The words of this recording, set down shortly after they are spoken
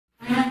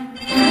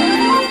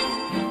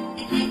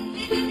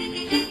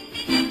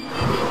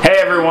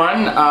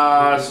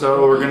everyone.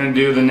 So we're gonna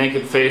do the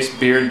naked face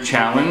beard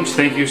challenge.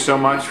 Thank you so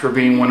much for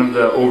being one of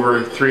the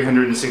over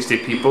 360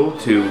 people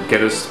to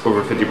get us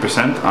over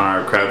 50% on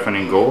our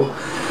crowdfunding goal.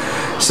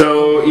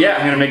 So yeah,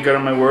 I'm gonna make good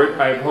on my word.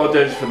 I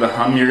apologize for the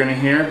hum you're gonna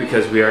hear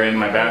because we are in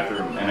my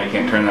bathroom and I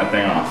can't turn that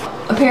thing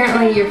off.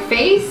 Apparently your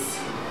face,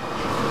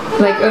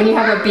 like when you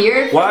have a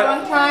beard for What? a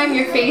long time,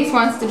 your face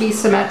wants to be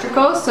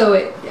symmetrical, so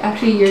it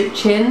actually your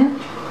chin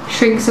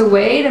shrinks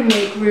away to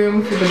make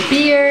room for the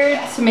beard,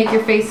 to make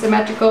your face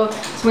symmetrical.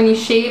 So when you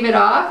shave it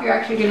off, you're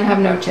actually gonna have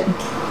no chin.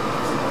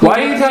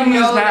 Why are you telling me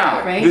this now?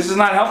 That, right? This is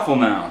not helpful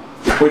now.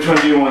 Which one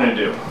do you want to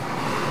do?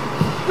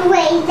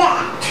 Wait,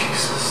 that.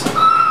 Jesus.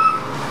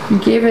 You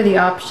gave her the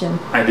option.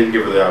 I did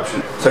give her the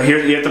option. So here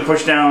you have to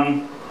push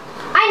down.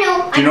 I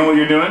know. Do you know what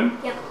you're doing?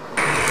 Yep.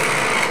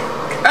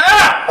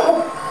 Ah!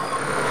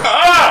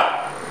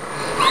 Ah!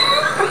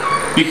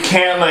 You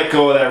can't let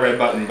go of that red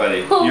button, buddy.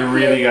 You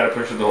really gotta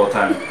push it the whole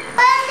time.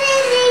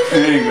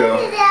 There you go.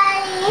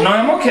 No,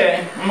 I'm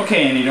okay. I'm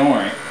okay, Andy. Don't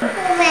worry. I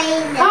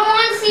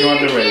want to see your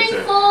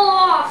chin fall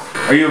off.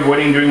 Are you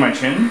avoiding doing my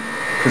chin?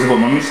 Because of what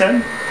Mommy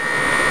said?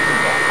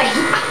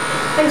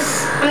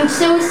 I'm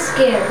so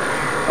scared.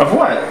 Of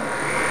what?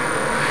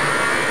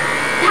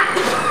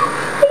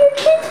 Your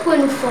chin's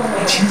going to fall My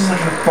off. chin's not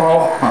gonna fall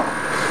off.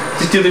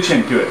 Just do the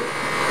chin. Do it.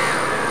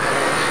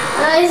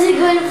 Is it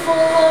going to fall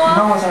off?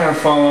 No, it's not gonna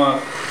fall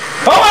off.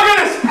 Oh my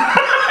goodness!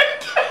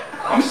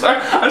 I'm sorry.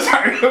 I'm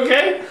sorry.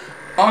 Okay?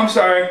 Oh, I'm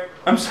sorry.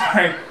 I'm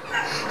sorry.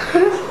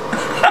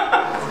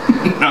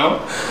 No.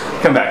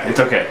 Come back. It's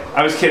okay.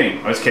 I was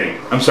kidding. I was kidding.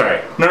 I'm sorry.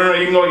 No, no, no.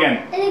 You can go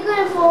again. Is it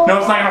going to fall off? No,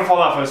 it's not gonna fall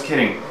off. I was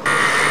kidding.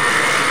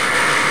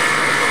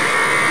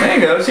 There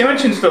you go. See, my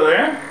chin's still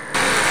there.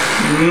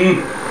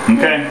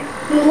 Okay.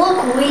 You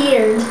look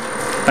weird.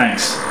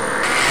 Thanks.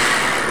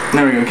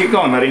 There we go. Keep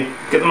going, buddy.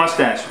 Get the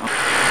mustache.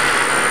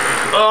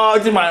 Oh,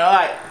 it's in my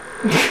eye.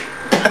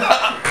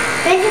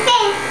 It's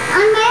okay.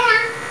 On my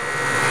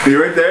hand. Are you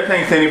right there?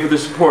 Thanks, Danny, for the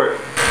support.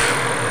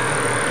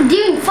 I'm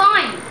doing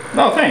fine.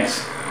 Oh,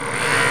 thanks.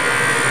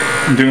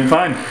 I'm doing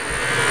fine.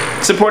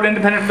 Support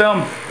independent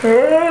film.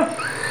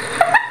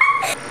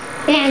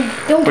 And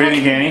don't What do you touch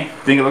think, Annie?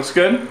 Think it looks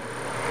good?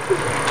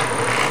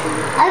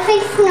 I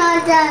think it's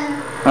not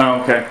done.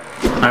 Oh, okay.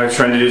 I was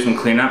trying to do some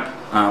cleanup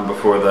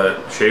before the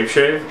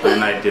shave,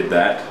 and I did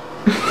that.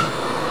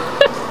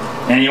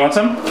 Annie, you want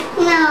some?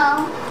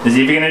 No. Is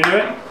Evie gonna do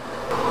it?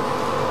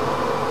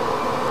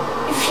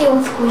 It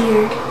feels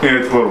weird. Yeah,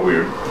 it's a little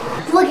weird.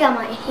 Look at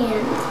my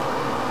hand.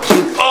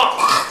 Oh!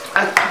 I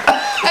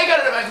got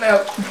it in my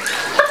mouth.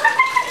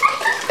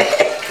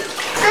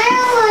 I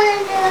don't want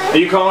to do it. Are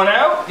you calling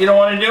out? You don't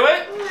want to do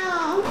it?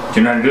 No. Do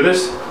you know how to do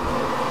this?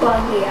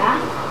 Well, yeah.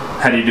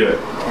 How do you do it?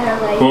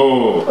 Like,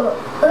 Whoa.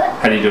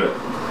 How do you do it?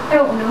 I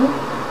don't know.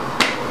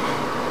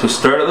 So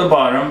start at the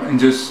bottom and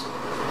just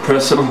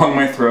press it along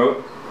my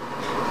throat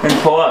and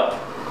pull up.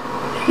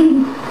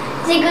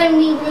 Is it going to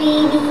be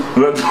bleedy?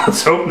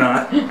 Let's hope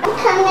not. I'm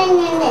coming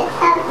in the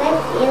tub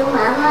with you,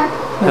 Mama.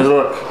 How's it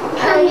look?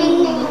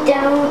 Coming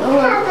down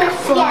the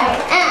floor.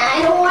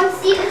 I don't want to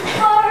see this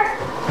part.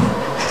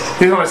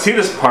 You don't want to see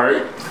this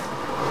part?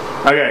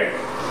 Okay.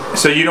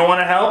 So you don't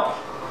want to help?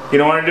 You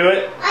don't want to do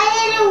it? I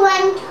did it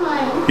one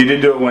time. You did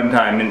do it one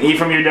time. And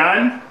Ephraim, you're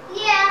done?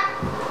 Yeah.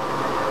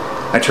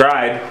 I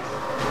tried.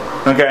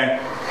 Okay.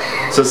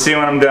 So see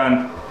when I'm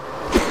done.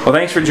 Well,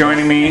 thanks for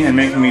joining me and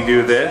making me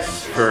do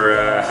this for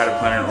how to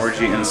plan an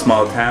orgy in a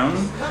small town.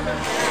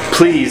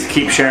 Please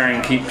keep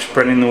sharing, keep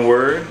spreading the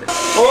word.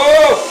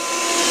 Oh!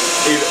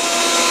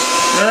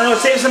 No,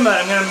 save some of that.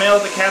 I'm going to mail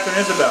it to Catherine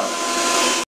Isabel.